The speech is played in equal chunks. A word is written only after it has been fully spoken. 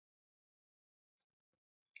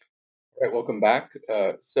All right, welcome back.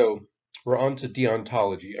 So we're on to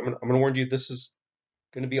deontology. I'm gonna warn you, this is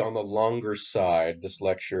going to be on the longer side, this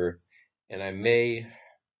lecture, and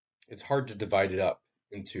it's hard to divide it up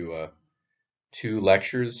into two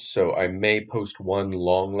lectures, so I may post one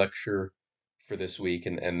long lecture for this week,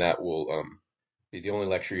 and that will be the only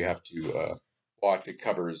lecture you have to watch. It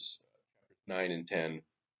covers 9 and 10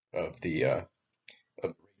 of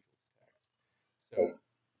of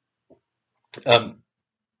so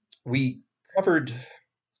we covered,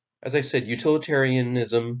 as I said,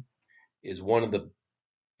 utilitarianism is one of the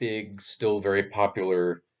big, still very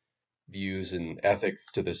popular views in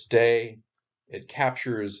ethics to this day. It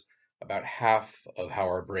captures about half of how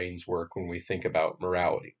our brains work when we think about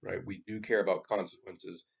morality, right? We do care about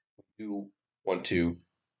consequences. We do want to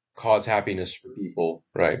cause happiness for people,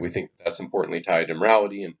 right? We think that's importantly tied to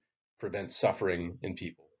morality and prevent suffering in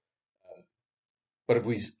people. But if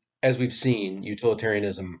we, as we've seen,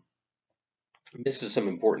 utilitarianism misses some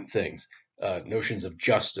important things, notions of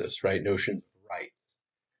justice, right? Notions of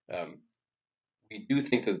right. Um, we do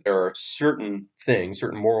think that there are certain things,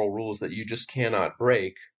 certain moral rules that you just cannot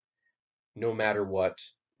break, no matter what,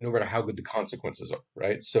 no matter how good the consequences are,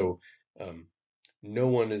 right? So, um, no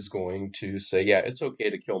one is going to say, yeah, it's okay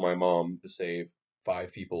to kill my mom to save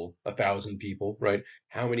 5 people, 1,000 people, right?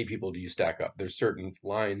 How many people do you stack up? There's certain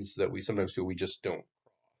lines that we sometimes feel we just don't.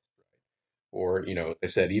 Or, they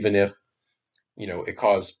said, even if, it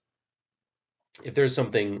caused, if there's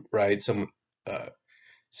something, right, uh,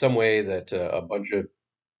 some way that a bunch of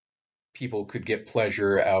people could get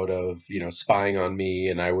pleasure out of, spying on me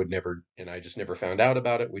and I just never found out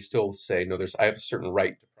about it, we still say, no, I have a certain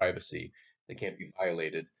right to privacy that can't be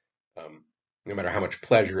violated, no matter how much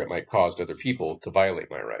pleasure it might cause to other people to violate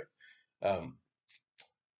my right. Um,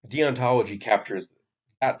 Deontology captures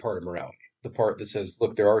that part of morality, the part that says,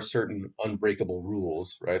 look, there are certain unbreakable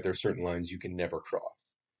rules, right? There are certain lines you can never cross.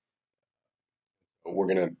 But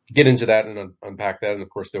we're going to get into that and unpack that. And of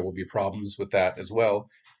course, there will be problems with that as well.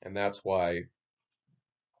 And that's why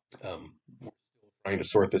we're trying to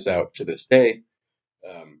sort this out to this day.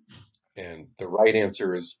 Um, and the right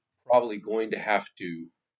answer is probably going to have to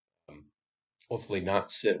um, hopefully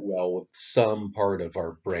not sit well with some part of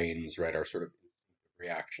our brains, right? Our sort of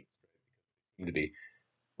reactions seem to be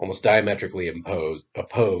almost diametrically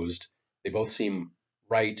opposed. They both seem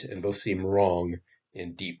right and both seem wrong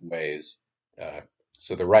in deep ways. Uh,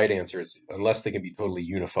 so the right answer is, unless they can be totally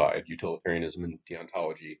unified, utilitarianism and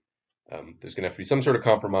deontology, there's going to have to be some sort of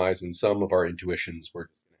compromise, and some of our intuitions we're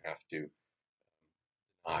going to have to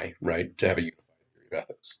deny, right, to have a unified theory of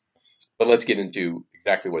ethics. But let's get into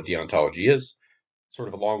exactly what deontology is. Sort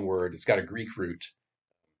of a long word. It's got a Greek root,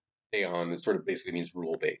 theon. It sort of basically means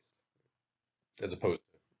rule-based, as opposed to,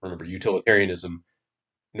 remember, utilitarianism,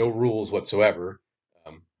 no rules whatsoever,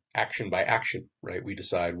 um, action by action, right? We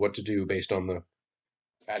decide what to do based on the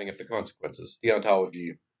adding up the consequences.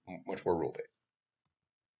 Deontology, much more rule-based.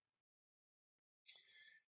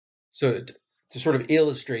 So to sort of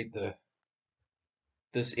illustrate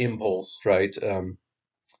this impulse, right?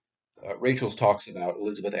 Rachel's talks about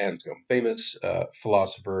Elizabeth Anscombe, famous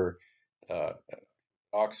philosopher, uh,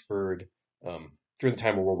 Oxford, during the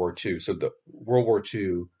time of World War II. So the World War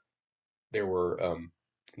II, there were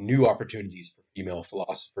new opportunities for female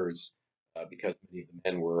philosophers because many of the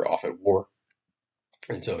men were off at war,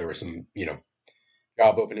 and so there were some,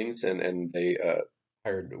 job openings, and they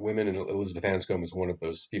hired women, and Elizabeth Anscombe was one of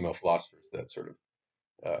those female philosophers that sort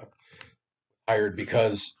of hired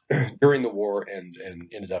because during the war and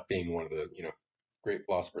ended up being one of the great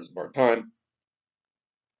philosophers of our time.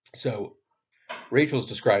 So Rachel's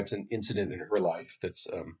describes an incident in her life that's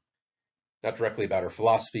not directly about her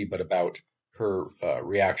philosophy, but about her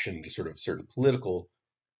reaction to sort of certain political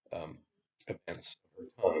um, events of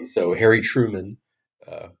her time. So Harry Truman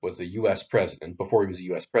was a U.S. president. Before he was a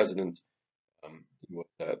U.S. president, he was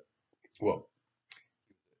well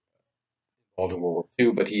involved in World War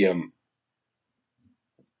II, but he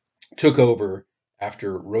took over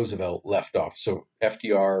after Roosevelt left off. So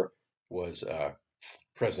FDR was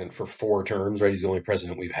president for 4 terms, right? He's the only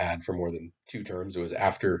president we've had for more than 2 terms. It was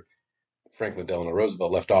after Franklin Delano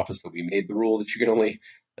Roosevelt left office that we made the rule that you can only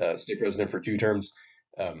stay president for 2 terms.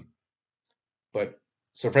 Um, but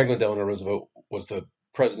so Franklin Delano Roosevelt was the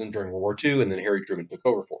president during World War II, and then Harry Truman took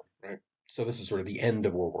over for him, right? So this is sort of the end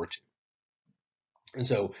of World War II. And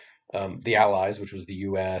so the Allies, which was the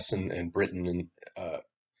U.S. and Britain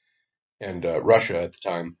and Russia at the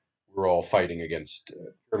time, were all fighting against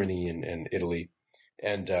Germany and Italy,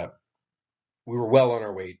 and we were well on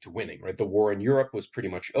our way to winning. Right, the war in Europe was pretty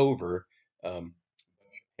much over.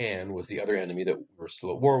 Japan was the other enemy that we were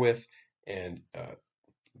still at war with, and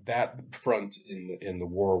that front in the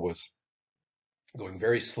war was going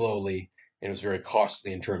very slowly, and it was very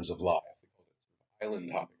costly in terms of lives.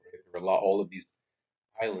 Island hopping, right? There were all of these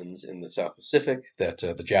islands in the South Pacific that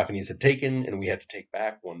the Japanese had taken, and we had to take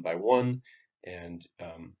back one by one, and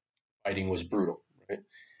fighting was brutal, right?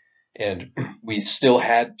 And we still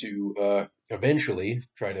had to eventually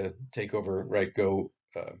try to take over, right? Go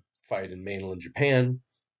fight in mainland Japan,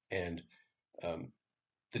 and um,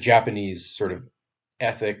 the Japanese sort of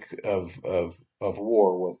ethic of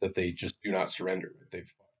war was that they just do not surrender.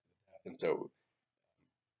 They've and so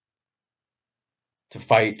to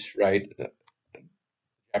fight, right?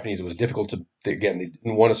 Japanese, it was difficult to, again, they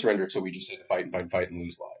didn't want to surrender, so we just had to fight and fight and fight and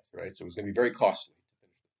lose lives, right? So it was going to be very costly.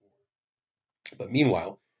 But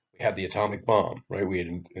meanwhile, we had the atomic bomb, right? We had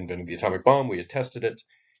invented the atomic bomb, we had tested it,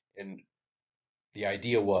 and the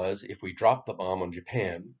idea was if we dropped the bomb on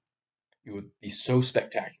Japan, it would be so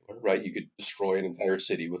spectacular, right? You could destroy an entire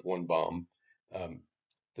city with one bomb, um,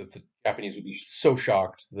 that the Japanese would be so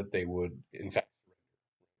shocked that they would, in fact,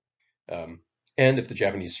 um, and if the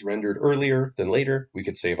Japanese surrendered earlier than later, we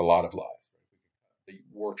could save a lot of lives. The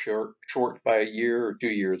war short by a year or 2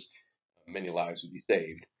 years, many lives would be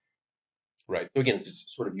saved, right? So again, it's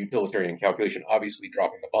sort of utilitarian calculation. Obviously,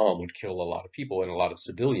 dropping a bomb would kill a lot of people and a lot of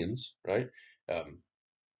civilians, right? Um,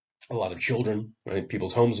 a lot of children, right?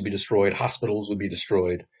 People's homes would be destroyed, hospitals would be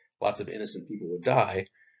destroyed, lots of innocent people would die.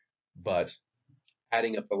 But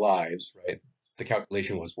adding up the lives, right? The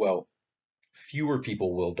calculation was, well, fewer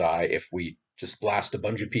people will die if we just blast a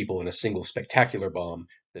bunch of people in a single spectacular bomb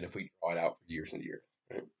than if we draw it out for years and years,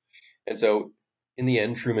 right? And so in the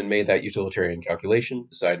end, Truman made that utilitarian calculation,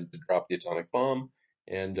 decided to drop the atomic bomb,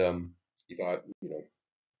 and he thought,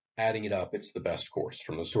 adding it up, it's the best course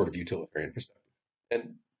from a sort of utilitarian perspective.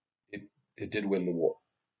 And it, it did win the war.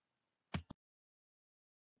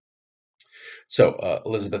 So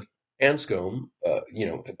Elizabeth Anscombe,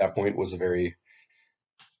 at that point was a very,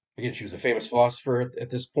 again, she was a famous philosopher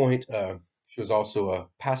at this point. She was also a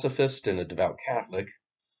pacifist and a devout Catholic.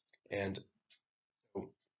 And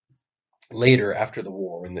later, after the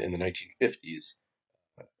war in the 1950s,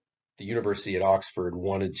 the university at Oxford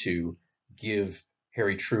wanted to give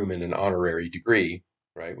Harry Truman an honorary degree,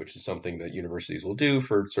 right, which is something that universities will do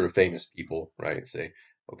for sort of famous people, right? Say,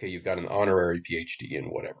 okay, you've got an honorary PhD in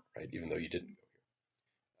whatever, right, even though you didn't.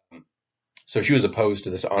 So she was opposed to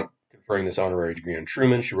this conferring this honorary degree on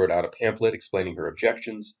Truman. She wrote out a pamphlet explaining her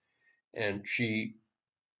objections, and she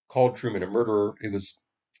called Truman a murderer.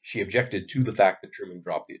 She objected to the fact that Truman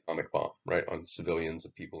dropped the atomic bomb, right, on civilians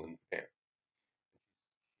of people in Japan.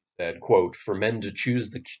 Said, quote, for men to choose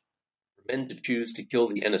to kill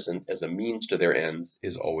the innocent as a means to their ends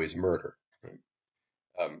is always murder. Right?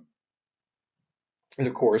 Um, and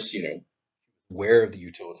of course, aware of the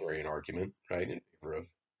utilitarian argument, right, in favor of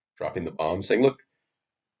dropping the bomb, saying, look,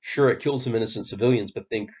 sure, it kills some innocent civilians, but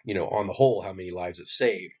think, on the whole, how many lives it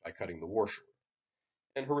saved by cutting the war short.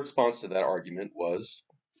 And her response to that argument was,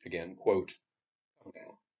 again, quote,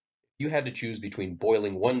 you had to choose between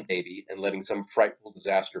boiling one baby and letting some frightful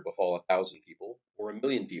disaster befall 1,000 people, or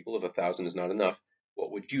 1,000,000 people if 1,000 is not enough,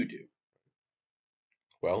 what would you do?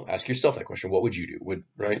 Well, ask yourself that question. What would you do?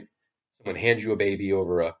 Right? Someone hands you a baby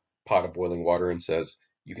over a pot of boiling water and says,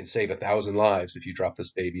 you can save 1,000 lives if you drop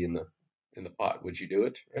this baby in the pot. Would you do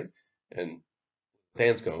it? Right? And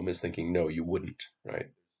Hanscom is thinking, no, you wouldn't, right?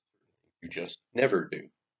 You just never do.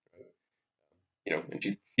 And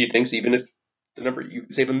she thinks even if you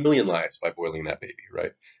can save 1,000,000 lives by boiling that baby,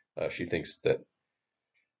 right? She thinks that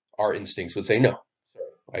our instincts would say, no,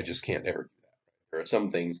 I just can't ever do that. There are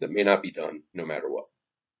some things that may not be done no matter what.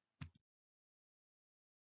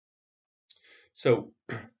 So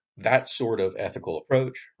that sort of ethical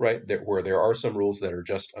approach, right, where there are some rules that are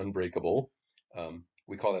just unbreakable,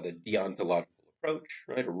 we call that a deontological approach,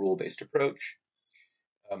 right, a rule-based approach.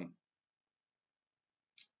 Um,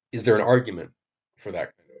 is there an argument for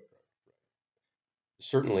that kind of approach?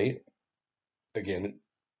 Certainly, again, it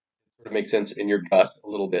sort of makes sense in your gut a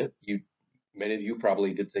little bit. Many of you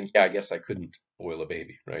probably did think, yeah, I guess I couldn't boil a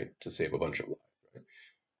baby, right, to save a bunch of lives, right?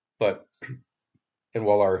 But and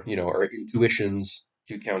while our intuitions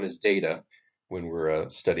do count as data when we're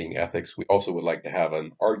studying ethics, we also would like to have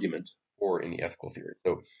an argument for any ethical theory.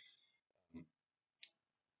 So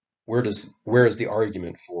where is the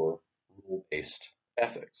argument for rule-based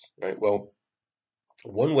ethics, right? Well,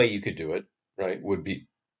 one way you could do it, right, would be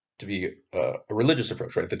to be a religious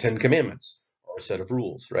approach, right? The Ten Commandments are a set of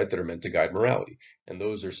rules, right, that are meant to guide morality, and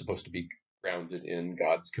those are supposed to be grounded in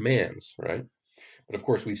God's commands, right? But of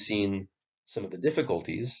course, we've seen some of the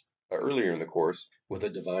difficulties earlier in the course with a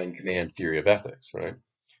divine command theory of ethics, right?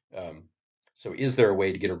 Um, So is there a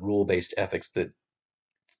way to get a rule-based ethics that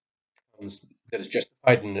is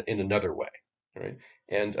justified in another way, right?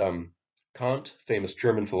 And Kant, famous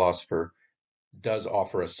German philosopher, does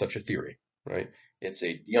offer us such a theory, right? It's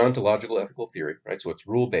a deontological ethical theory, right? So it's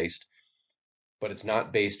rule-based, but it's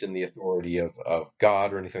not based in the authority of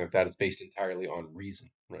God or anything like that. It's based entirely on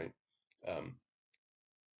reason, right? Um,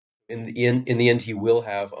 in the end, he will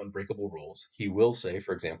have unbreakable rules. He will say,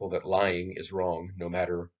 for example, that lying is wrong no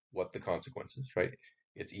matter what the consequences, right?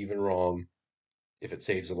 It's even wrong if it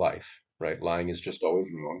saves a life, right? Lying is just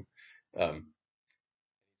always wrong. Um,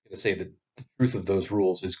 to say that the truth of those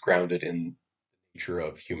rules is grounded in the nature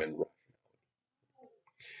of human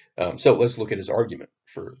rights. So let's look at his argument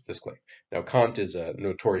for this claim. Now, Kant is a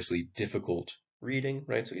notoriously difficult reading,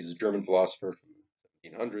 right? So he's a German philosopher from the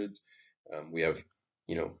 1700s. We have,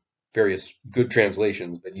 you know, various good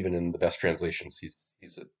translations, but even in the best translations,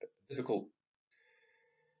 he's a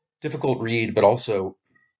difficult read. But also,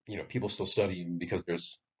 people still study him because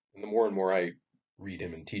and the more and more I read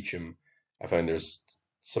him and teach him, I find there's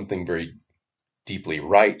something very deeply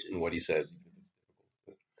right in what he says.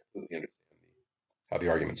 Completely understand how the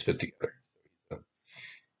arguments fit together.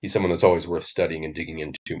 He's someone that's always worth studying and digging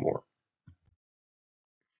into more.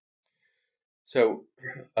 So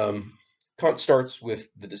Kant starts with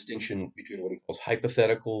the distinction between what he calls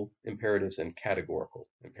hypothetical imperatives and categorical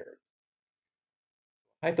imperatives.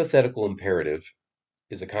 Hypothetical imperative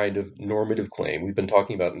is a kind of normative claim. We've been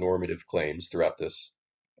talking about normative claims throughout this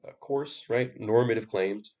course, right? Normative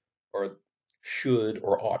claims are should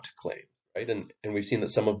or ought claims, right? And we've seen that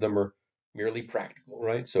some of them are merely practical,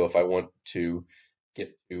 right? So if I want to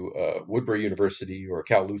get to Woodbury University or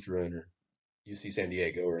Cal Lutheran or UC San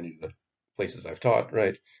Diego or any of the places I've taught,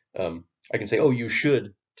 right? I can say, oh, you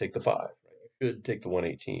should take the 5, right? You should take the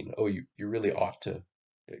 118. Oh, you really ought to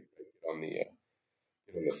get on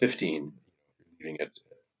the 15, leaving at 5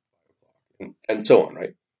 o'clock, and so on,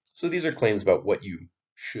 right? So these are claims about what you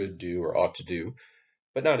should do or ought to do,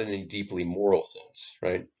 but not in any deeply moral sense,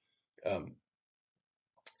 right? Um,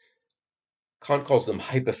 Kant calls them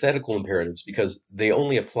hypothetical imperatives because they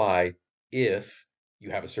only apply if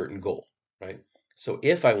you have a certain goal, right? So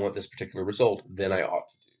if I want this particular result, then I ought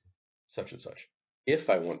to do such and such. If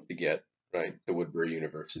I want to get right to Woodbury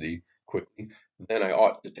University quickly, then I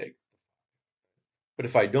ought to take. But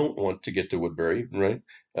if I don't want to get to Woodbury, right,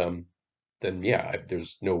 um, then yeah,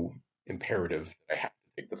 there's no imperative that I have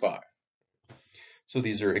to take the 5. So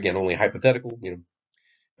these are again only hypothetical.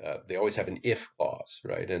 They always have an if clause,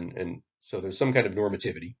 right? And so there's some kind of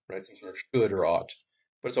normativity, right? Some sort of should or ought,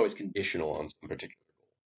 but it's always conditional on some particular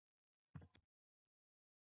goal.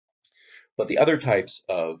 But the other types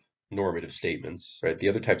of normative statements, right? The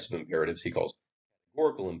other types of imperatives he calls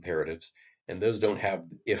categorical imperatives, and those don't have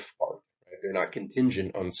the if part, right? They're not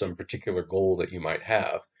contingent on some particular goal that you might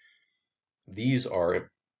have. These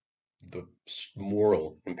are the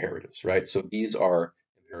moral imperatives, right? So these are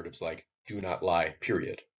imperatives like do not lie,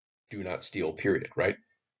 period. Do not steal, period, right?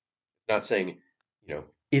 Not saying,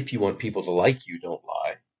 if you want people to like you, don't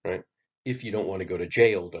lie, right? If you don't want to go to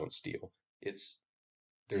jail, don't steal. It's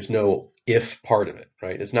There's no if part of it,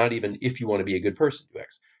 right? It's not even if you want to be a good person, do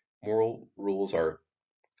X. Moral rules are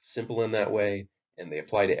simple in that way, and they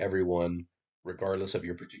apply to everyone, regardless of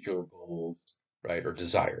your particular goals, right, or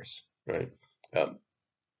desires, right? Um,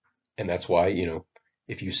 and that's why,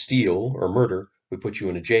 if you steal or murder, we put you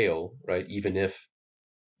in a jail, right? Even if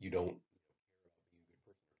you don't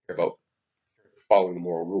care about following the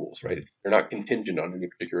moral rules, right? They're not contingent on any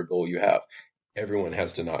particular goal you have. Everyone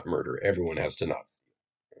has to not murder. Everyone has to not.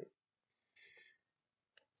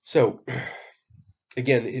 So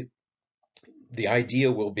again, the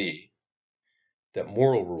idea will be that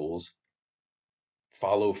moral rules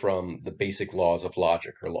follow from the basic laws of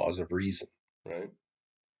logic or laws of reason, right?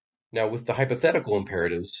 Now, with the hypothetical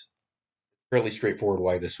imperatives, fairly straightforward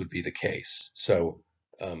why this would be the case. So,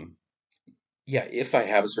 yeah, if I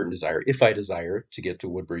have a certain desire, if I desire to get to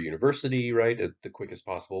Woodbury University, right, at the quickest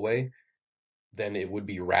possible way, then it would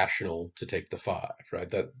be rational to take the 5, right?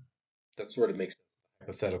 That sort of makes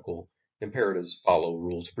hypothetical imperatives follow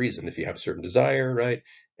rules of reason. If you have a certain desire, right,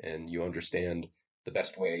 and you understand the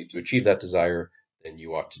best way to achieve that desire, then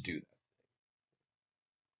you ought to do that.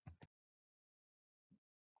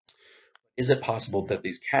 Is it possible that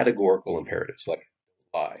these categorical imperatives, like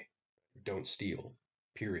lie, don't steal,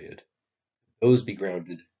 period, those be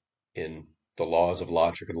grounded in the laws of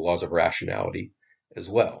logic or the laws of rationality as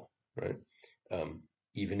well, right?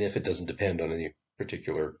 Even if it doesn't depend on any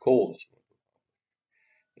particular goal.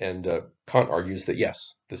 And Kant argues that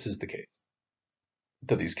yes, this is the case,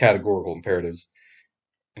 that these categorical imperatives,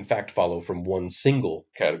 in fact, follow from one single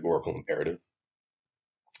categorical imperative,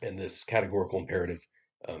 And this categorical imperative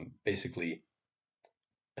basically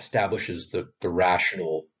establishes the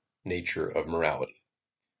rational nature of morality.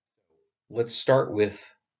 Let's start with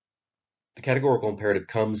the categorical imperative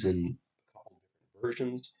comes in a couple different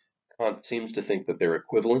versions. Kant seems to think that they're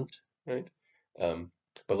equivalent, right? Um,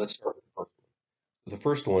 but let's start with the first one. The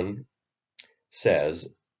first one says,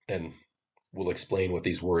 and we'll explain what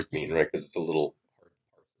these words mean, right? Because it's a little hard.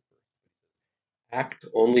 Act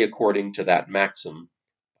only according to that maxim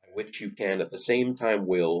by which you can at the same time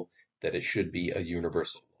will that it should be a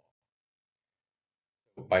universal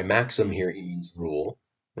law. By maxim here, he means rule,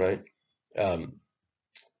 right? Um,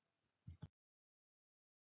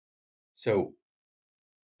 so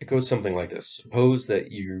it goes something like this. Suppose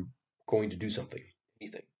that you're going to do something,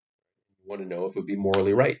 anything. You want to know if it would be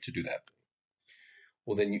morally right to do that.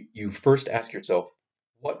 Well, then you first ask yourself,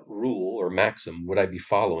 what rule or maxim would I be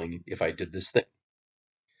following if I did this thing?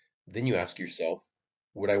 Then you ask yourself,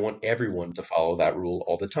 would I want everyone to follow that rule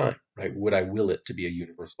all the time, right? Would I will it to be a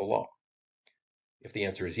universal law? If the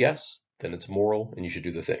answer is yes, then it's moral and you should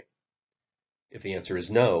do the thing. If the answer is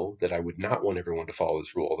no, that I would not want everyone to follow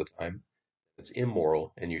this rule all the time, it's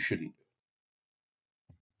immoral and you shouldn't.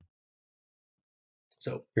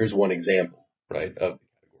 So here's one example, right, of the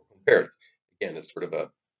categorical imperative. Again, it's sort of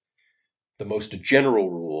the most general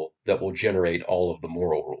rule that will generate all of the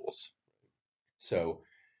moral rules. So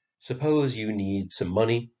suppose you need some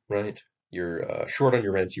money, right? You're short on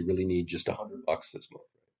your rent. You really need just $100 this month.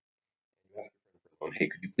 You ask your friend for a loan, hey,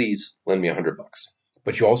 could you please lend me $100?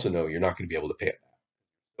 But you also know you're not going to be able to pay it back.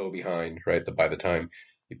 So behind, right? That by the time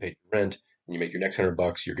you pay your rent and you make your next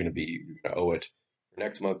 $100, you're going to owe it for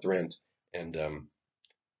next month's rent. And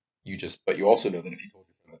but you also know that if you told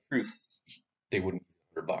your friend the truth, they wouldn't give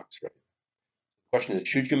you $100, right? The question is,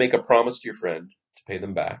 should you make a promise to your friend to pay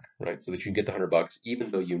them back, right? So that you can get the $100,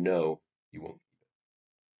 even though you know you won't.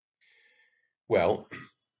 Well,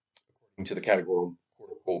 according to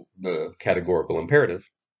the categorical imperative,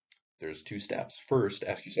 there's two steps. First,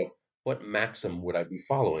 ask yourself, what maxim would I be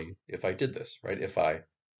following if I did this, right? If I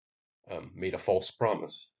made a false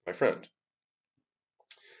promise to my friend,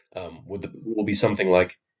 would the rule be something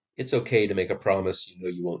like, it's okay to make a promise you know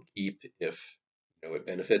you won't keep if it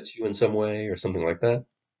benefits you in some way or something like that?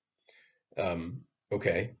 Um,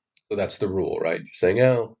 okay, so that's the rule, right? You're saying,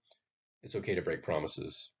 oh, it's okay to break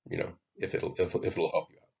promises, if it'll help you out.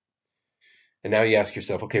 And now you ask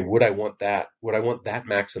yourself, okay, would I want that? Would I want that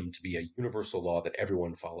maxim to be a universal law that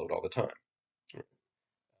everyone followed all the time?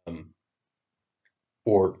 Um,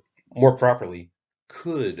 or more properly,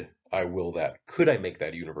 could I will that? Could I make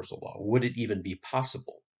that a universal law? Would it even be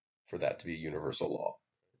possible for that to be a universal law?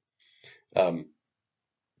 Um,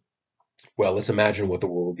 well, let's imagine what the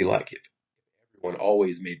world would be like if everyone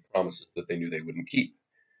always made promises that they knew they wouldn't keep.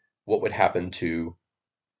 What would happen to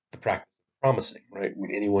the practice of promising, right?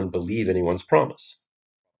 Would anyone believe anyone's promise?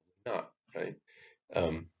 Not, right?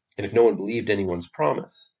 And if no one believed anyone's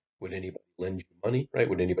promise, would anybody lend you money, right?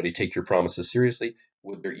 Would anybody take your promises seriously?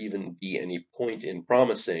 Would there even be any point in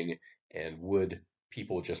promising? And would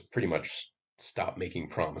people just pretty much stop making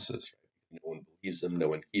promises? Right? No one believes them, no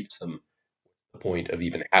one keeps them. The point of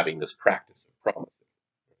even having this practice of promising.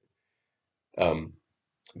 Um,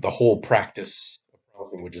 the whole practice of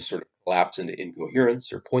promising would just sort of collapse into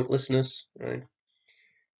incoherence or pointlessness, right?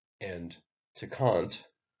 And to Kant,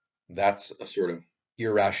 that's a sort of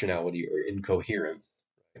irrationality or incoherence,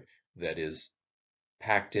 right, that is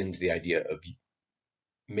packed into the idea of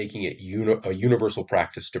making it a universal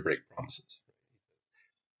practice to break promises.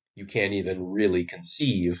 You can't even really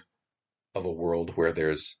conceive of a world where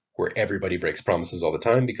everybody breaks promises all the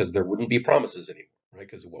time because there wouldn't be promises anymore, right?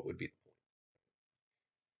 Because what would be the point?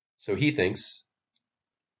 So he thinks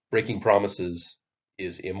breaking promises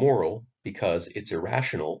is immoral because it's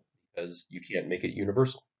irrational because you can't make it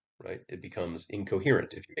universal, right? It becomes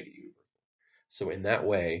incoherent if you make it universal. So in that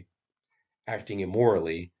way, acting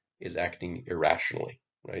immorally is acting irrationally,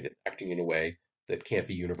 right? It's acting in a way that can't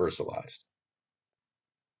be universalized.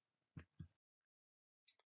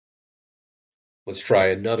 Let's try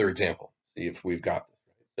another example, see if we've got this.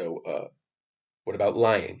 Right? So, what about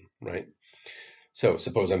lying, right? So,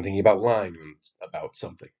 suppose I'm thinking about lying about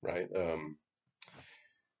something, right? I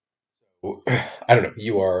don't know.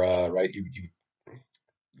 You are right.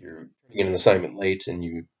 You're turning in an assignment late, and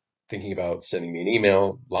you thinking about sending me an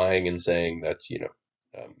email, lying and saying that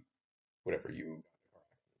um, whatever you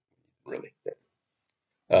really.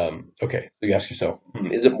 Okay, so you ask yourself,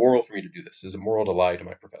 is it moral for me to do this? Is it moral to lie to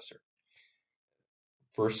my professor?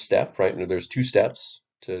 First step, right? There's two steps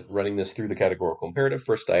to running this through the categorical imperative.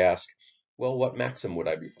 First, I ask, well, what maxim would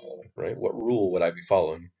I be following, right? What rule would I be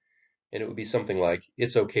following And it would be something like,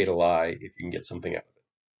 it's okay to lie if you can get something out of it.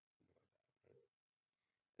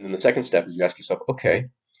 And then the second step is you ask yourself, okay,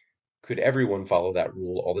 could everyone follow that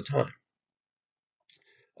rule all the time?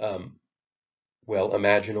 Um, well,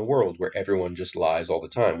 imagine a world where everyone just lies all the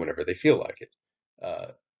time whenever they feel like it.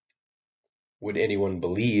 Uh, would anyone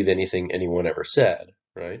believe anything anyone ever said,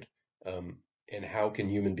 right? Um, and how can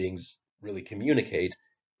human beings really communicate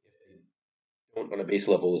if they don't, on a base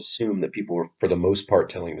level, assume that people are, for the most part,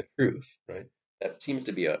 telling the truth, right? That seems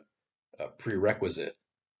to be a prerequisite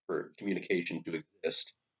for communication to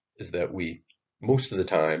exist, is that we, most of the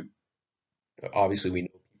time, obviously we know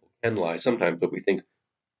people can lie sometimes, but we think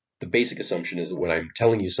the basic assumption is that when I'm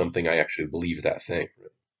telling you something, I actually believe that thing.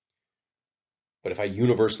 Right? But if I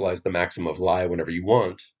universalize the maxim of lie whenever you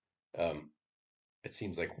want, um, it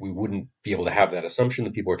seems like we wouldn't be able to have that assumption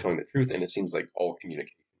that people are telling the truth, and it seems like all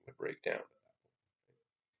communication would break down.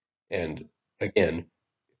 And again,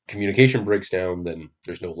 communication breaks down, then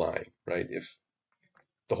there's no lying, right? If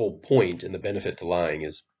the whole point and the benefit to lying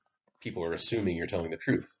is people are assuming you're telling the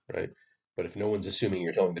truth, right? But if no one's assuming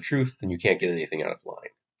you're telling the truth, then you can't get anything out of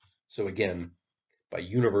lying. So again, by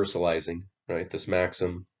universalizing, right, this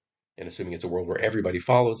maxim and assuming it's a world where everybody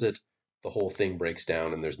follows it, the whole thing breaks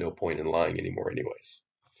down and there's no point in lying anymore anyways.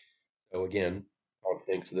 So again, Kant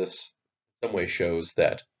thinks this in some way shows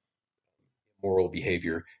that moral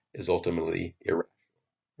behavior is ultimately irrational,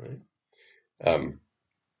 right? I'm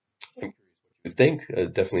curious what you think,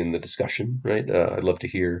 definitely in the discussion, right? I'd love to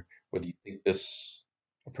hear whether you think this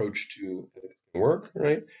approach to ethics can work,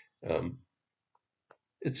 right? Um,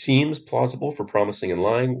 it seems plausible for promising and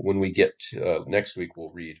lying. When we get to, next week,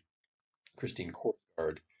 we'll read Christine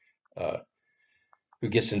Korsgaard, uh, who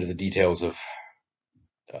gets into the details of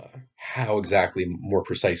how exactly, more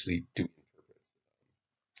precisely, do we interpret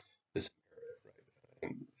this imperative,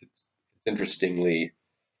 right? And it's interestingly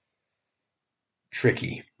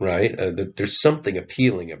tricky, right? There's something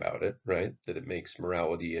appealing about it, right? That it makes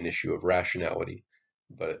morality an issue of rationality,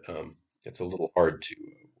 but it's a little hard to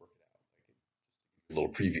work a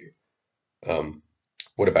little preview. Um,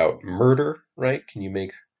 what about murder, right? Can you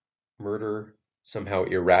make murder somehow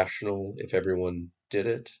irrational if everyone did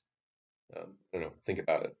it? I don't know. Think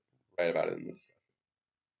about it. Write about it in this.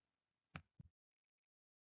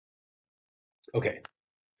 Okay.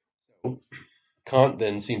 So Kant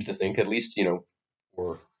then seems to think, at least,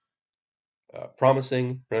 for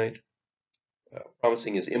promising, right?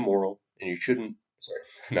 Promising is immoral, and you shouldn't, sorry,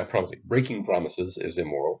 not promising, breaking promises is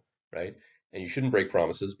immoral, right? And you shouldn't break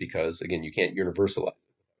promises because, again, you can't universalize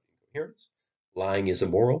incoherence. Lying is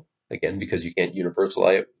immoral, again, because you can't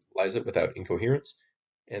universalize it without incoherence.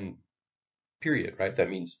 And period, right? That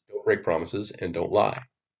means don't break promises and don't lie,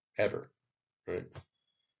 ever, right?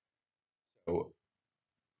 So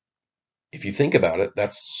if you think about it,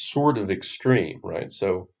 that's sort of extreme, right?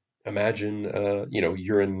 So imagine,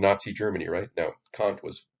 you're in Nazi Germany, right? Now, Kant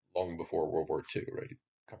was long before World War II, right?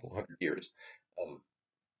 A couple hundred years. Um,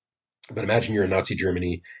 but imagine you're in Nazi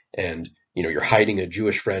Germany and, you're hiding a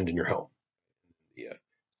Jewish friend in your home. The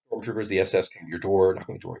stormtroopers, the SS come to your door, knock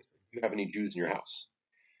on the door. Do you have any Jews in your house?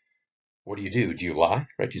 What do you do? Do you lie?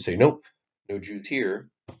 Right? Do you say, nope, no Jews here?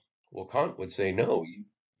 Well, Kant would say, no,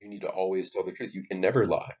 you need to always tell the truth. You can never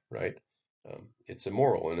lie, right? It's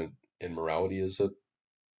immoral, and morality is a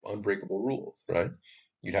unbreakable rules, right?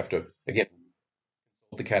 You'd have to, again,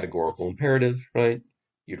 the categorical imperative, right?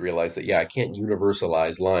 You'd realize that, yeah, I can't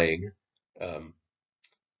universalize lying. Um,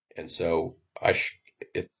 and so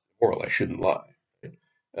it's moral. I shouldn't lie. Right?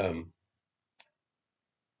 Um,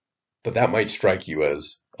 but that might strike you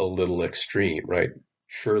as a little extreme, right?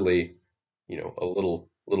 Surely, a little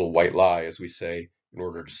white lie, as we say, in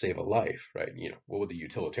order to save a life, right? What would the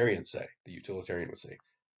utilitarian say? The utilitarian would say,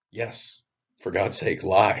 yes, for God's sake,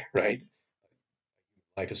 lie, right?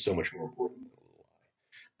 Life is so much more important than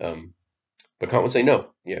a little lie. But Kant would say,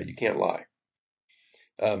 no, yeah, you can't lie.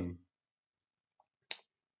 Um,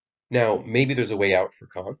 Now, maybe there's a way out for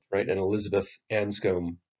Kant, right? And Elizabeth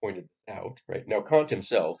Anscombe pointed this out, right? Now, Kant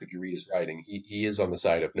himself, if you read his writing, he is on the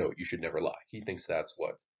side of no, you should never lie. He thinks that's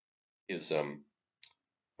what his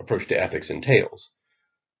approach to ethics entails.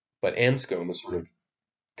 But Anscombe is sort of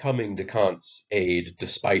coming to Kant's aid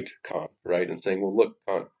despite Kant, right? And saying, well, look,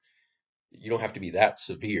 Kant, you don't have to be that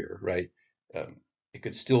severe, right? Um, it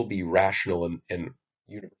could still be rational and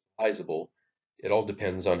universalizable. It all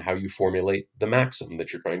depends on how you formulate the maxim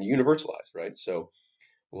that you're trying to universalize, right? So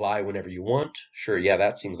lie whenever you want. Sure, yeah,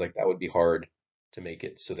 that seems like that would be hard to make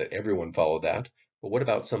it so that everyone followed that. But what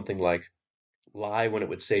about something like lie when it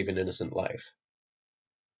would save an innocent life?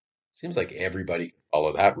 Seems like everybody could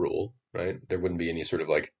follow that rule, right? There wouldn't be any sort of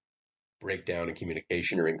like breakdown in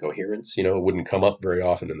communication or incoherence. It wouldn't come up very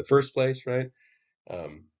often in the first place, right?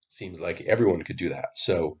 Seems like everyone could do that.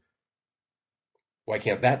 So why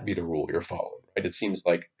can't that be the rule you're following, right? It seems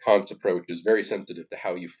like Kant's approach is very sensitive to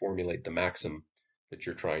how you formulate the maxim that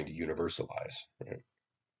you're trying to universalize, right?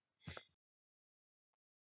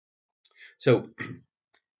 So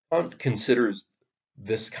Kant considers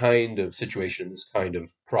this kind of situation, this kind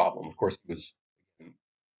of problem. Of course, it was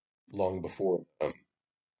long before World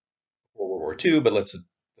War II, but let's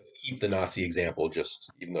keep the Nazi example,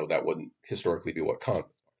 just even though that wouldn't historically be what Kant.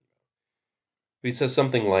 But he says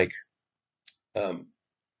something like um,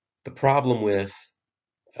 the problem with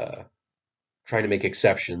uh, trying to make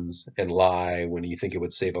exceptions and lie when you think it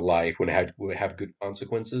would save a life, when it would have good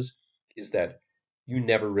consequences, is that you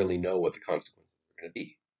never really know what the consequences are going to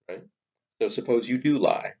be, right? So suppose you do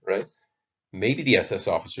lie, right? Maybe the SS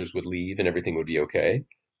officers would leave and everything would be okay,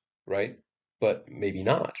 right? But maybe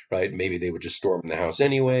not, right? Maybe they would just storm the house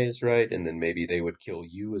anyways, right? And then maybe they would kill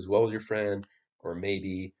you as well as your friend, or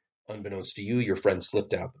maybe, unbeknownst to you, your friend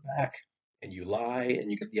slipped out the back and you lie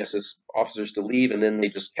and you get the SS officers to leave, and then they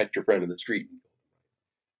just catch your friend in the street.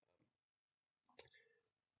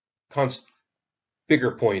 Kant's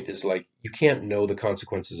bigger point is like you can't know the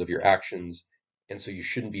consequences of your actions, and so you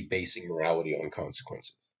shouldn't be basing morality on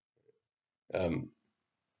consequences. Um,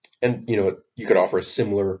 and you could offer a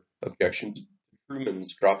similar objection to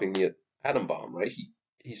Truman's dropping the atom bomb, right?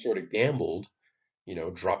 He sort of gambled,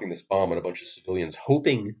 dropping this bomb on a bunch of civilians,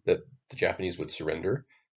 hoping that the Japanese would surrender,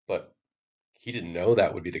 but he didn't know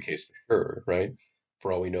that would be the case for sure, right?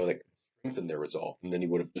 For all we know, that could strengthen their resolve, and then he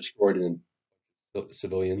would have destroyed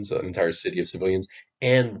civilians, an entire city of civilians,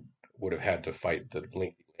 and would have had to fight the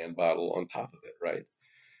lengthy land battle on top of it, right?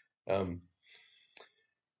 Um,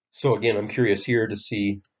 so again, I'm curious here to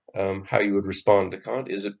see how you would respond to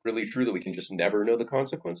Kant. Is it really true that we can just never know the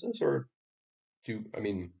consequences, or I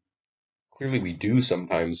mean, clearly we do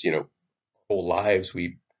sometimes, whole lives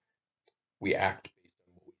we act based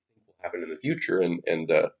on what we think will happen in the future, and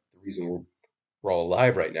the reason we're all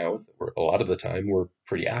alive right now is that a lot of the time we're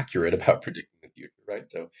pretty accurate about predicting the future,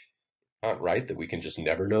 right? So not right that we can just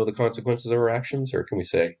never know the consequences of our actions, or can we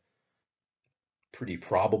say pretty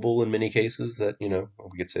probable in many cases that,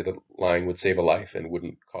 we could say that lying would save a life and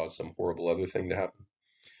wouldn't cause some horrible other thing to happen?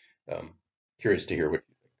 Um, Curious to hear what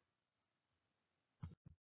you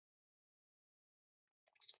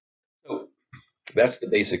think. So that's the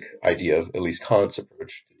basic idea of at least Kant's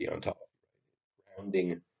approach to deontology,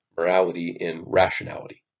 grounding morality in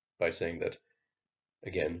rationality by saying that,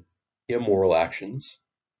 again, immoral actions,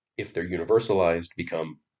 if they're universalized,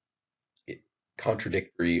 become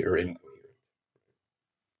contradictory or incoherent.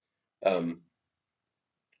 Um,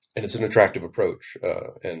 and it's an attractive approach.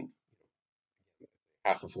 And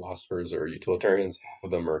half of philosophers are utilitarians, half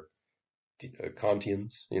of them are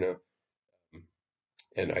Kantians,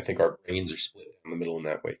 and I think our brains are split in the middle in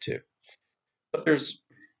that way too. But there's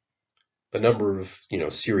a number of,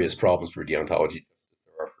 serious problems for deontology that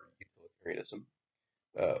there are for utilitarianism.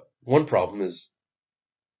 One problem is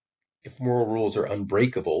if moral rules are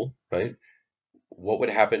unbreakable, right? What would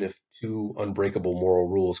happen if two unbreakable moral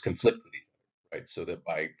rules conflict with each other, right? So that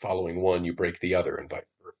by following one, you break the other and vice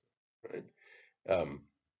versa, right?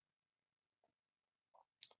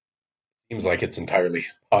 Seems like it's entirely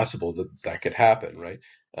possible that that could happen, right?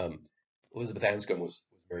 Um, Elizabeth Anscombe was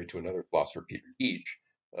married to another philosopher, Peter Geach.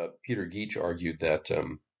 Peter Geach argued that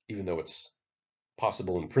even though it's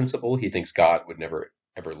possible in principle, he thinks God would never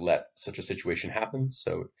ever let such a situation happen.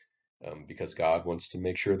 So, because God wants to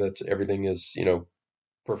make sure that everything is,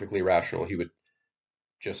 perfectly rational, he would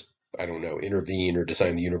just, I don't know, intervene or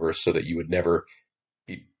design the universe so that you would never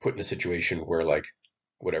be put in a situation where, like,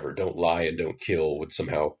 whatever, don't lie and don't kill would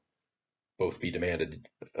somehow both be demanded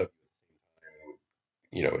of,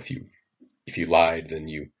 if you lied, then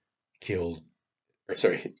you killed, or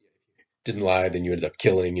sorry, didn't lie, then you ended up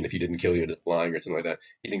killing, and if you didn't kill, you ended up lying, or something like that.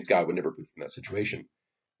 He thinks God would never put you in that situation.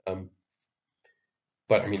 Um,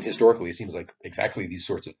 but I mean, historically, it seems like exactly these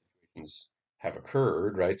sorts of situations have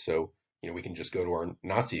occurred, right? So, we can just go to our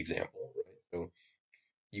Nazi example, right? So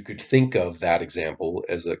you could think of that example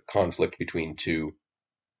as a conflict between two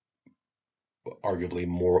arguably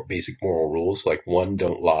more basic moral rules, like one,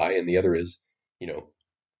 don't lie, and the other is, you know,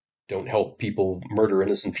 don't help people murder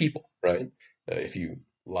innocent people, right? If you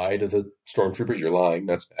lie to the stormtroopers, you're lying,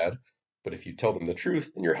 that's bad. But if you tell them the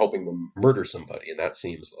truth, then you're helping them murder somebody, and that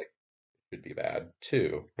seems like it should be bad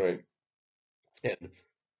too, right? And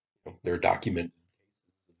there are documented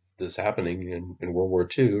this happening in World War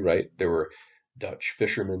II, right? There were Dutch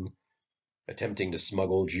fishermen attempting to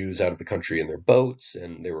smuggle Jews out of the country in their boats,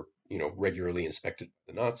 and they were, regularly inspected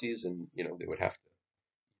by the Nazis, and they would have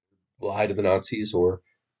to lie to the Nazis or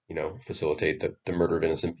facilitate the murder of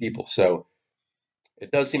innocent people. So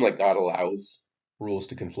it does seem like God allows rules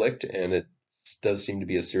to conflict, and it does seem to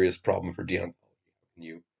be a serious problem for deontology. Can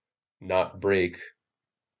you not break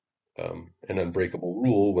an unbreakable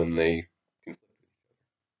rule when they conflict?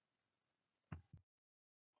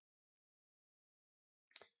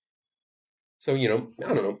 So, I don't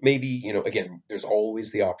know, maybe, again, there's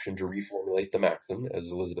always the option to reformulate the maxim,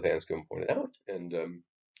 as Elizabeth Anscombe pointed out. And if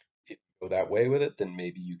you go that way with it, then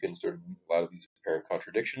maybe you can sort of move a lot of these apparent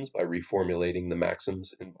contradictions by reformulating the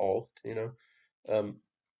maxims involved. Um,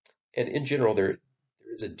 and in general, there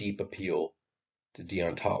is a deep appeal to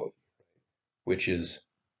deontology, which is,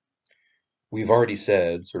 we've already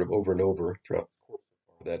said sort of over and over throughout the course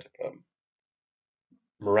that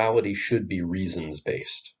morality should be reasons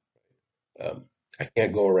based. Um, I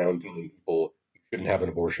can't go around telling people you shouldn't have an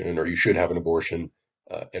abortion or you should have an abortion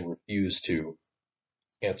and refuse to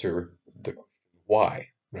answer the question why,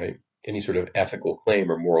 right? Any sort of ethical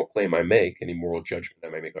claim or moral claim I make, any moral judgment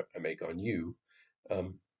I make on you,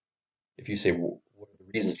 um, if you say, well, what are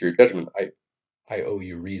the reasons for your judgment? I owe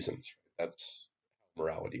you reasons. That's how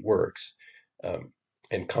morality works. Um,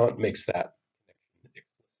 and Kant makes that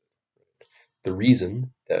the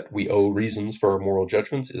reason that we owe reasons for our moral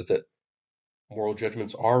judgments is that moral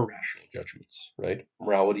judgments are rational judgments, right?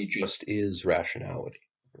 Morality just is rationality,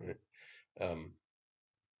 right? Um,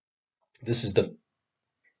 this is the,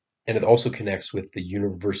 and it also connects with the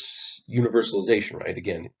universalization, right?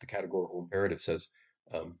 Again, the categorical imperative says,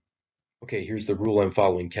 um, okay, here's the rule I'm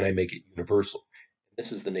following. Can I make it universal?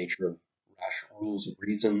 This is the nature of rational rules of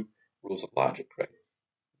reason, rules of logic, right?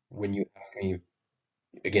 When you ask me,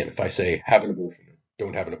 again, if I say have an abortion,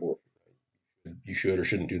 don't have an abortion, you should or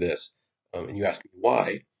shouldn't do this, and you ask me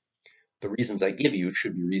why, the reasons I give you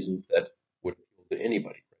should be reasons that would appeal to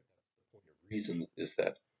anybody. Right? The point of reason is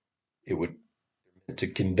that it would to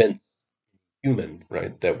convince human,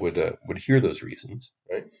 right, that would hear those reasons,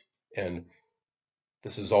 right? And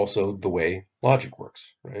this is also the way logic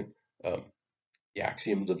works, right? Um, the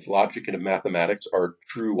axioms of logic and of mathematics are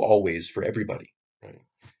true always for everybody, right?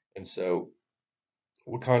 And so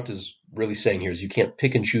what Kant is really saying here is you can't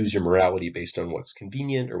pick and choose your morality based on what's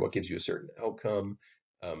convenient or what gives you a certain outcome.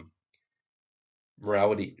 Um,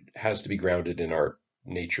 Morality has to be grounded in our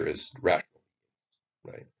nature as rational,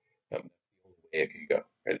 right? The only way it can go,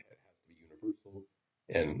 right? It has to be universal,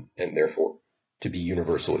 and therefore, to be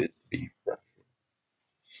universal is to be rational.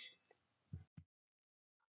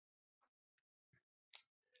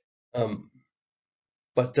 Um,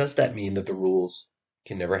 but does that mean that the rules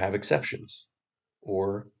can never have exceptions,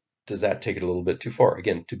 or does that take it a little bit too far?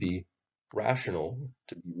 Again, to be rational,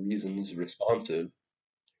 to be reasons responsive,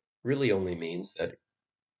 really only means that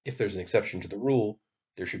if there's an exception to the rule,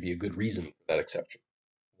 there should be a good reason for that exception,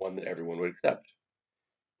 one that everyone would accept.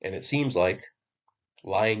 And it seems like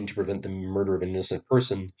lying to prevent the murder of an innocent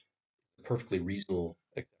person is a perfectly reasonable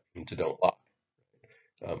exception to don't lie.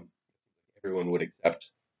 Um, Everyone would accept,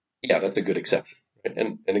 yeah, that's a good exception. Right?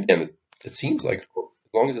 And again, it seems like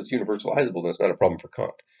as long as it's universalizable, that's not a problem for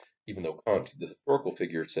Kant. Even though Kant, the historical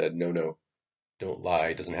figure, said, no, no, don't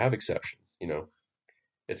lie, doesn't have exceptions.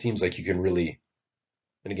 It seems like you can really,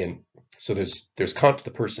 and again, so there's Kant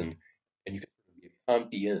the person, and you can be a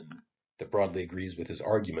Kantian that broadly agrees with his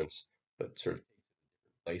arguments, but sort of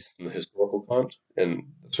place in the historical Kant, and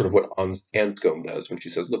that's sort of what Anscombe does when she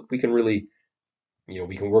says, look, we can really,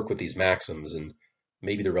 we can work with these maxims, and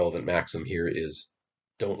maybe the relevant maxim here is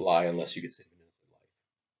don't lie unless you get saved an innocent life.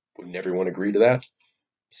 Wouldn't everyone agree to that?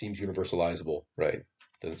 Seems universalizable, right?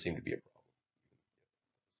 Doesn't seem to be a problem.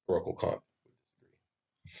 Historical Kant.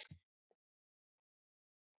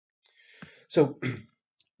 So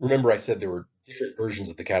remember I said there were different versions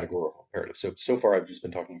of the categorical imperative. So far I've just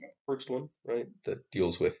been talking about the first one, right? That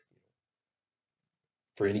deals with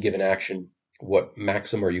for any given action, what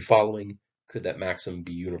maxim are you following? Could that maxim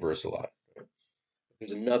be universalized?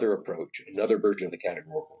 There's another approach, another version of the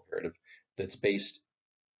categorical imperative that's based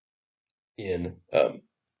in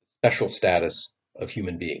special status of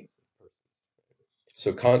human beings.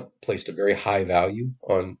 So Kant placed a very high value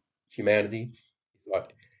on humanity. He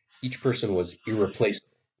thought each person was irreplaceable.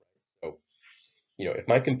 So, if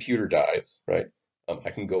my computer dies, right,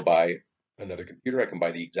 I can go buy another computer. I can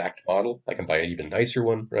buy the exact model. I can buy an even nicer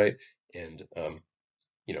one, right? And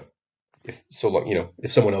you know, if so long,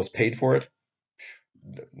 if someone else paid for it,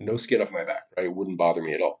 no skin off my back, right? It wouldn't bother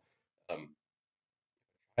me at all. Um,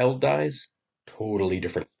 Child dies, totally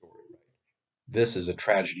different story. Right? This is a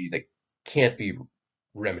tragedy that can't be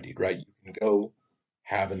remedied, right? You can go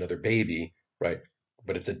have another baby, right?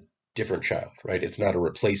 But it's a different child, right? It's not a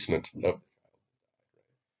replacement of,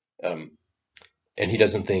 um, and he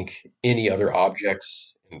doesn't think any other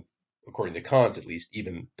objects, and according to Kant at least,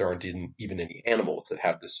 even there aren't even any animals that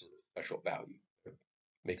have this sort of special value that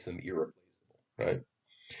makes them irreplaceable, right?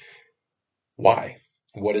 Why?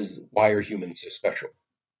 Why are humans so special?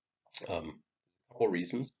 A couple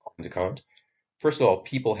reasons, according to Kant. First of all,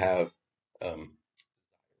 people have, um,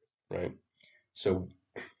 right? So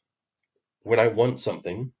when I want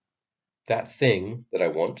something, that thing that I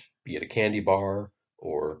want, be it a candy bar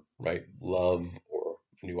or right love or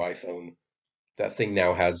a new iPhone, that thing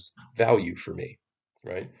now has value for me,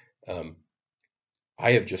 right? Um,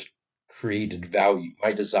 I have just created value.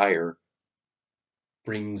 My desire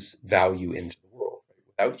brings value into the world.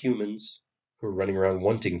 Right? Without humans who are running around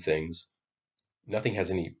wanting things, nothing has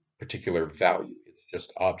any particular value. It's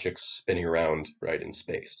just objects spinning around right in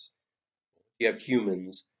space. You have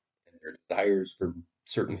humans and their desires for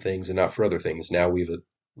certain things and not for other things. Now we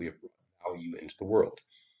have value into the world.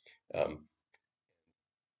 Um,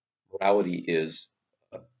 Morality is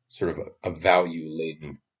a, sort of a value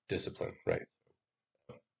laden discipline, right?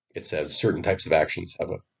 It says certain types of actions have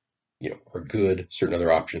a are good, certain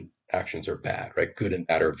other actions are bad, right? Good and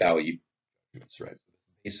bad are value, right?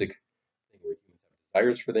 Basic thing where humans have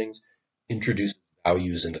desires for things introduces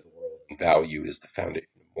values into the world, and value is the foundation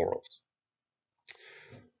of morals.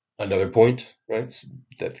 Another point, right,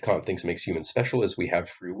 that Kant thinks makes humans special is we have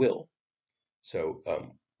free will. So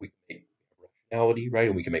we can make rationality, right,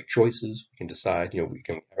 and we can make choices. We can decide, we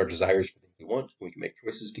can have our desires for things we want. We can make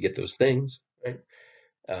choices to get those things, right?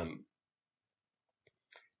 Um,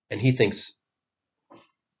 and he thinks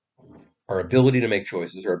our ability to make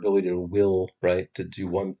choices, our ability to will, right, to do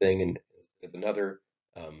one thing and another,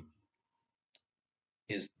 um,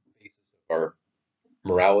 is the basis of our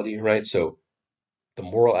morality, right? So the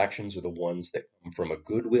moral actions are the ones that come from a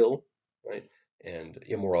good will, right? And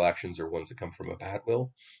immoral actions are ones that come from a bad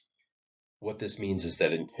will. What this means is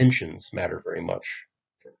that intentions matter very much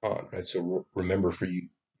for Kant, right? So remember, for you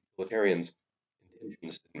utilitarians,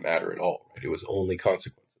 intentions didn't matter at all, right? It was only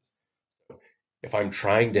consequences. If I'm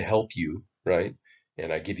trying to help you, right,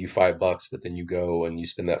 and I give you $5, but then you go and you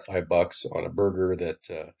spend that $5 on a burger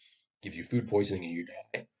that gives you food poisoning and you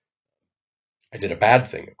die, I did a bad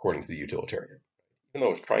thing according to the utilitarian. Even though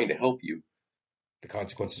I was trying to help you, the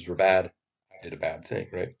consequences were bad. I did a bad thing,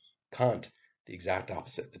 right? Kant, the exact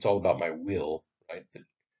opposite. It's all about my will, right?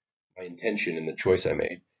 My intention and the choice I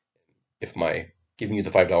made. If my giving you the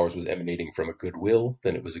 $5 was emanating from a good will,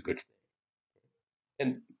 then it was a good thing.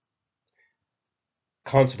 And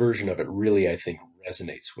Kant's version of it really, I think,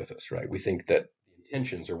 resonates with us, right? We think that the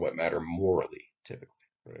intentions are what matter morally, typically,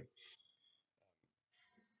 right?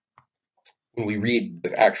 When we read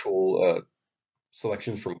the actual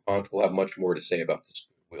selections from Kant, we'll have much more to say about this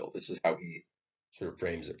will. This is how he sort of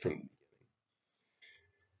frames it from.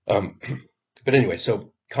 Um, but anyway,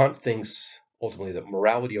 so Kant thinks ultimately that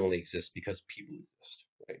morality only exists because people exist,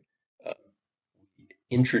 right? Uh, we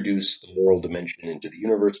introduce the moral dimension into the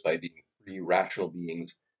universe by being free, rational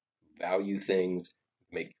beings who value things,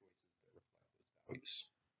 make choices.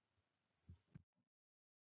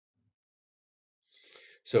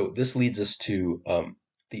 So this leads us to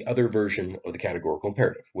the other version of the categorical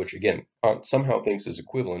imperative, which again, Kant somehow thinks is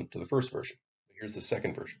equivalent to the first version. Here's the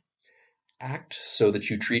second version. Act so that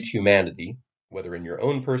you treat humanity, whether in your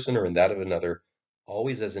own person or in that of another,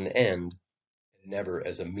 always as an end and never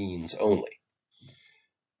as a means only.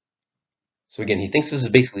 So again, he thinks this is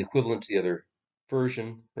basically equivalent to the other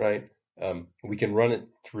version, right? We can run it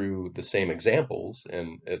through the same examples,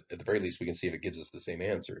 and at the very least, we can see if it gives us the same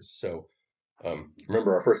answers. So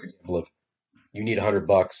remember our first example of you need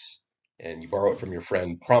 $100 and you borrow it from your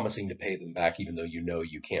friend, promising to pay them back even though you know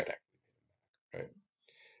you can't, right?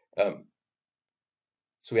 Um,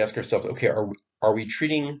 so we ask ourselves, okay, are we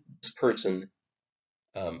treating this person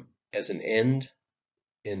as an end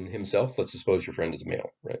in himself? Let's suppose your friend is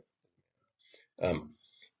male, right? Um,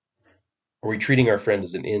 are we treating our friend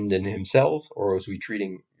as an end in himself, or is we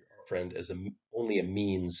treating our friend as only a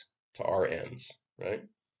means to our ends, right?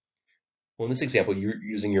 Well, in this example, you're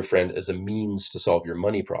using your friend as a means to solve your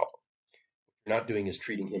money problem. What you're not doing is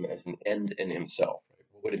treating him as an end in himself. Right?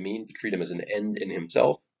 What would it mean to treat him as an end in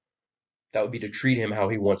himself? That would be to treat him how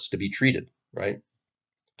he wants to be treated, right?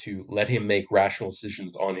 To let him make rational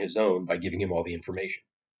decisions on his own by giving him all the information,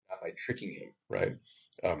 not by tricking him, right?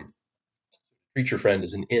 Um, Treat your friend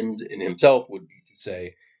as an end in himself would be to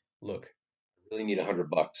say, look, I really need $100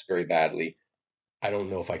 very badly. I don't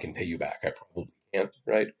know if I can pay you back. I probably can't,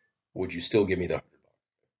 right? Would you still give me the $100?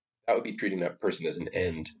 That would be treating that person as an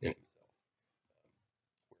end in himself.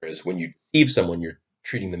 Whereas when you deceive someone, you're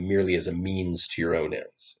treating them merely as a means to your own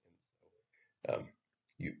ends. Um,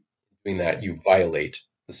 you doing that, you violate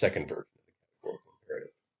the second version of the categorical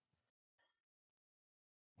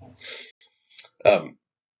imperative.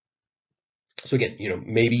 So again,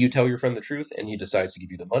 maybe you tell your friend the truth and he decides to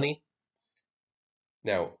give you the money.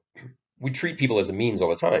 Now, we treat people as a means all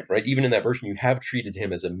the time, right? Even in that version, you have treated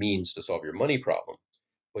him as a means to solve your money problem,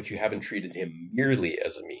 but you haven't treated him merely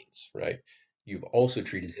as a means, right? You've also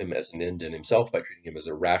treated him as an end in himself by treating him as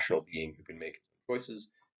a rational being who can make choices,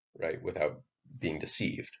 right, without being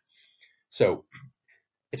deceived. So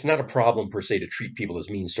it's not a problem per se to treat people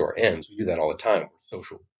as means to our ends. We do that all the time. We're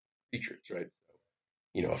social creatures, right?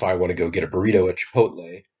 If I want to go get a burrito at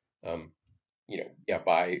Chipotle, um, yeah,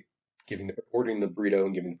 by ordering the burrito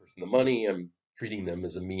and giving the person the money, I'm treating them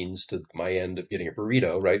as a means to my end of getting a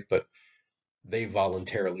burrito, right? But they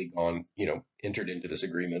voluntarily entered into this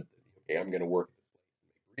agreement. Okay, I'm going to work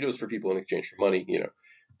burritos for people in exchange for money.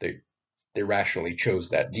 They they rationally chose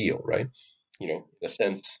that deal, right? In a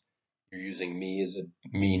sense, you're using me as a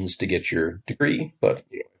means to get your degree, but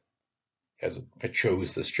I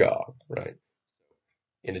chose this job, right?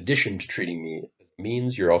 In addition to treating me as a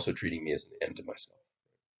means, you're also treating me as an end in myself.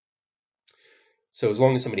 So as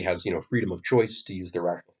long as somebody has, freedom of choice to use their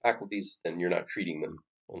rational faculties, then you're not treating them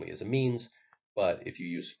only as a means. But if you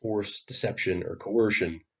use force, deception, or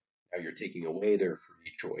coercion, now you're taking away their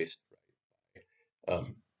free choice,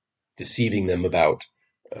 um, deceiving them about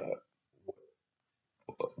uh,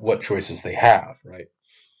 what choices they have, right?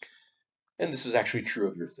 And this is actually true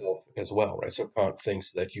of yourself as well, right? So Kant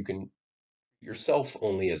thinks that you can yourself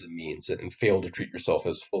only as a means and fail to treat yourself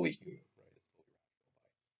as fully human, right?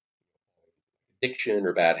 Addiction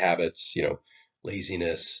or bad habits,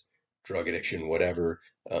 laziness, drug addiction, whatever.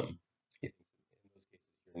 Um, in those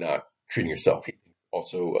cases, you're not treating yourself.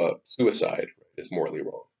 Also, suicide, right, is morally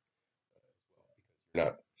wrong. You're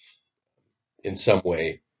not, in some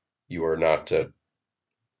way, you are not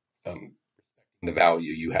um, the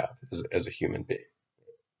value you have as a human being.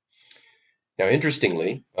 Now,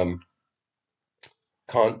 interestingly,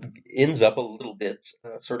 Kant ends up a little bit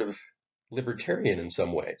sort of libertarian in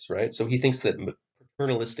some ways, right? So he thinks that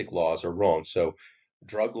paternalistic laws are wrong. So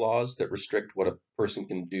drug laws that restrict what a person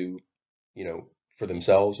can do, for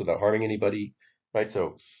themselves without harming anybody, right?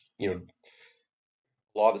 So,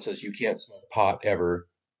 law that says you can't smoke pot ever,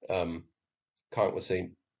 um, Kant was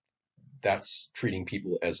saying that's treating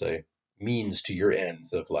people as a means to your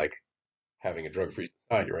ends of like having a drug-free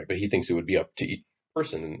society, right? But he thinks it would be up to each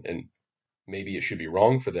person, and maybe it should be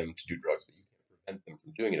wrong for them to do drugs, but you can't prevent them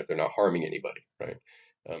from doing it if they're not harming anybody, right?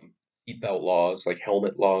 Seatbelt laws, like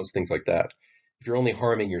helmet laws, things like that. If you're only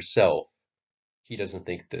harming yourself, he doesn't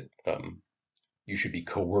think that you should be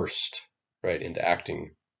coerced, right, into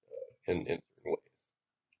acting in certain ways.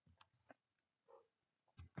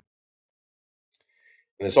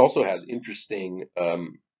 And this also has interesting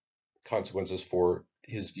consequences for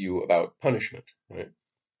his view about punishment, right?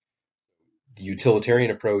 The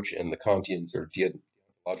utilitarian approach and the Kantian sort of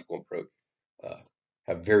deontological approach uh,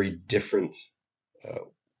 have very different uh,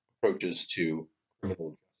 approaches to criminal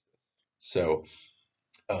justice. So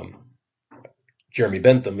um, Jeremy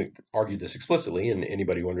Bentham argued this explicitly, and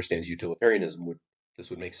anybody who understands utilitarianism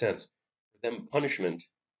would make sense. For them, punishment,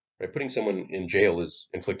 right, putting someone in jail is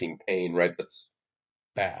inflicting pain, right? That's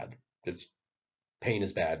bad. It's pain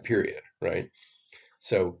is bad, period, right?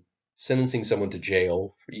 So sentencing someone to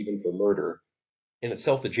jail, even for murder, in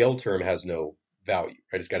itself, the jail term has no value,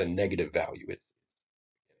 right? It's got a negative value. It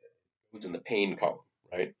goes in the pain column,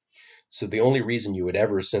 right? So the only reason you would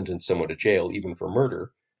ever sentence someone to jail, even for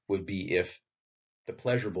murder, would be if the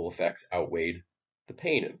pleasurable effects outweighed the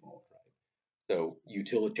pain involved. So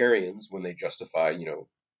utilitarians, when they justify,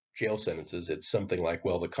 jail sentences, it's something like,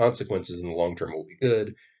 well, the consequences in the long term will be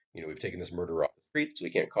good. We've taken this murderer off the streets, so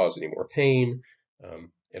he can't cause any more pain.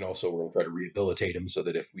 And also, we're going to try to rehabilitate him so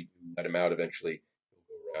that if we let him out eventually, he'll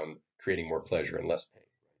go around creating more pleasure and less pain.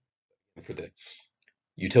 And for the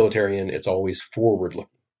utilitarian, it's always forward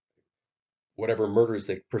looking. Whatever murders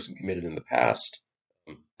the person committed in the past,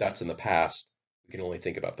 that's in the past. We can only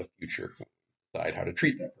think about the future, decide how to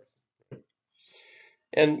treat that person.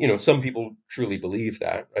 And some people truly believe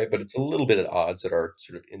that, right? But it's a little bit at odds that our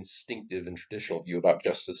sort of instinctive and traditional view about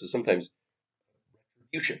justice is sometimes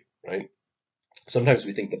retribution, right? Sometimes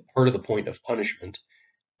we think that part of the point of punishment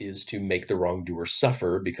is to make the wrongdoer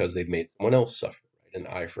suffer because they've made someone else suffer, right? An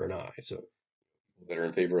eye for an eye. So people that are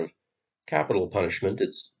in favor of capital punishment,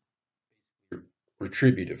 it's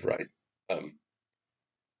retributive, right? Um,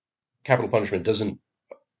 Capital punishment doesn't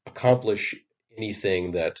accomplish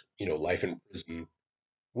anything that life in prison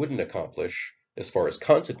wouldn't accomplish as far as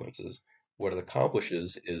consequences. what it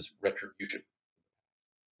accomplishes is retribution,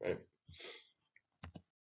 right?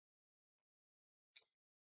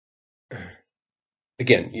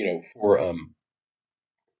 Again, for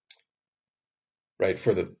right,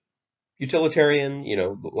 for the utilitarian,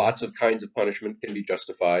 lots of kinds of punishment can be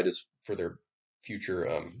justified as for their future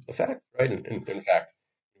effect, right? And, in fact,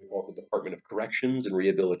 we call it the Department of Corrections and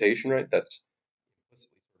Rehabilitation, right? That's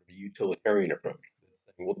implicitly sort of a utilitarian approach.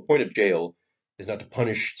 Well, the point of jail is not to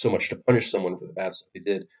punish so much to punish someone for the bad stuff they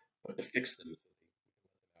did, but to fix them in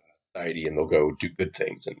society, and they'll go do good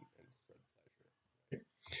things.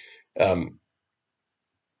 Um,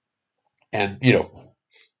 and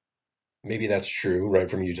maybe that's true, right,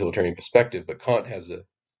 from a utilitarian perspective, but Kant has a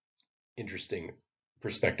interesting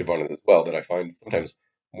perspective on it as well that I find sometimes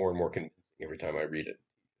more and more convincing every time I read it.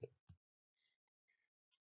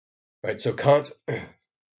 Right, so Kant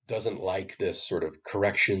doesn't like this sort of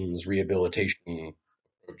corrections, rehabilitation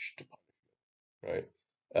approach to right.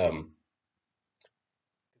 Um,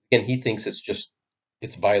 and he thinks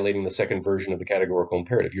it's violating the second version of the categorical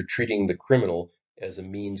imperative. You're treating the criminal as a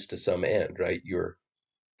means to some end, right? You're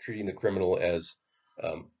treating the criminal as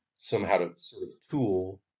somehow to sort of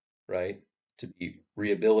tool, right, to be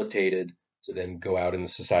rehabilitated to then go out in the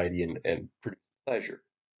society and produce pleasure,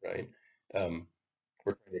 right? Um,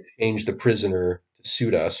 we're trying to change the prisoner to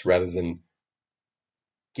suit us rather than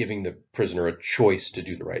giving the prisoner a choice to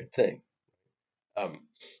do the right thing. Um,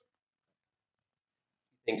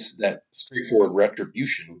 thinks that straightforward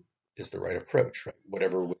retribution is the right approach, right?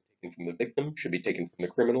 Whatever was taken from the victim should be taken from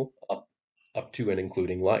the criminal up to and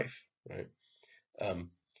including life, right? Um,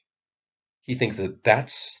 he thinks that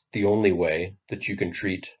that's the only way that you can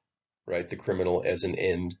treat, right, the criminal as an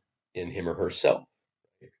end in him or herself.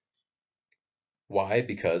 Why?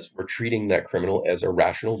 Because we're treating that criminal as a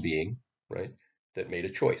rational being, right, that made a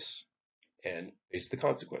choice and faced the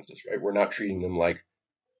consequences, right? We're not treating them like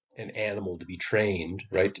an animal to be trained,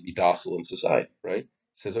 right, to be docile in society, right?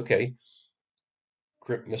 He says, okay,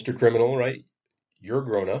 Mr. Criminal, right, you're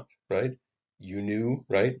grown up, right? You knew,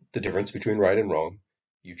 right, the difference between right and wrong.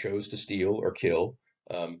 You chose to steal or kill.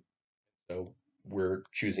 Um, so we're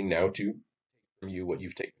choosing now to from you what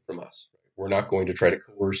you've taken from us. We're not going to try to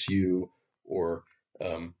coerce you or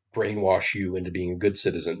brainwash you into being a good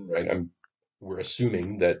citizen, right? We're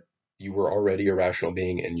assuming that you were already a rational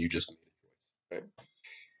being and you just made it, right?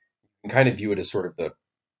 You can kind of view it as sort of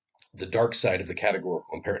the dark side of the categorical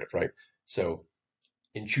imperative, right? So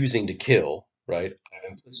in choosing to kill, right,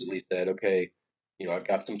 I've implicitly said, okay, I've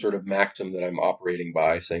got some sort of maxim that I'm operating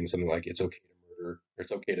by, saying something like it's okay to murder, or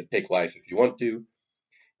it's okay to take life if you want to,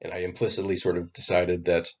 and I implicitly sort of decided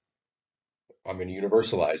that I'm going to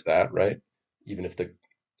universalize that, right? Even if the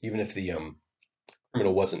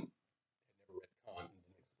criminal wasn't never read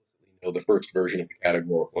Kant, the first version of the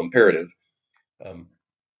categorical imperative, um,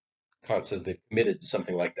 Kant says they've committed to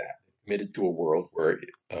something like that, committed to a world where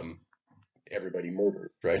um, everybody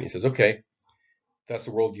murders, right? And he says, okay, if that's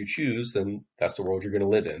the world you choose, then that's the world you're going to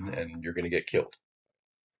live in, and you're going to get killed.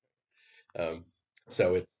 Um,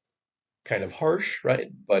 so it's kind of harsh,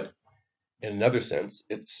 right? But in another sense,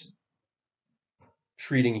 it's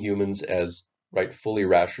treating humans as right fully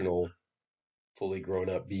rational, fully grown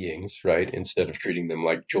up beings, right? Instead of treating them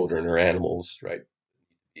like children or animals, right?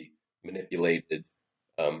 Be manipulated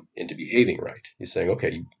into behaving right. He's saying,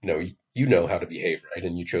 okay, you know how to behave right,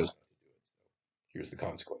 and you chose. Here's the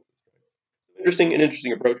consequence. An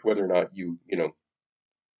interesting approach. Whether or not you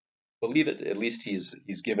believe it, at least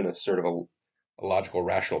he's given us sort of a logical,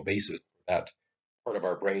 rational basis for that part of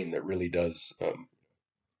our brain that really does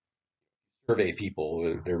survey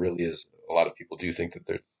people. There really is a lot of people do think that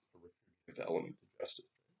there's a retributive element to justice.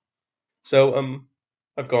 So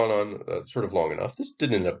I've gone on sort of long enough. This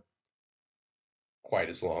didn't end up quite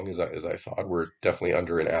as long as I thought. We're definitely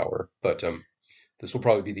under an hour, but this will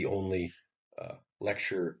probably be the only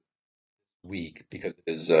lecture week because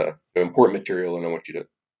it is important material, and I want you to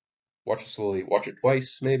watch it slowly, watch it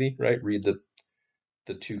twice, maybe, right? Read the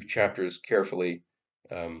two chapters carefully,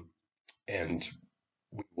 and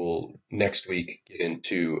we will next week get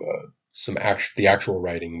into the actual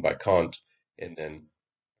writing by Kant, and then an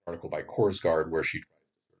article by Korsgaard where she tries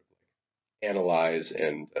to analyze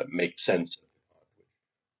and make sense of it, which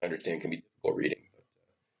I understand can be difficult reading.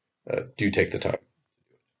 But do take the time.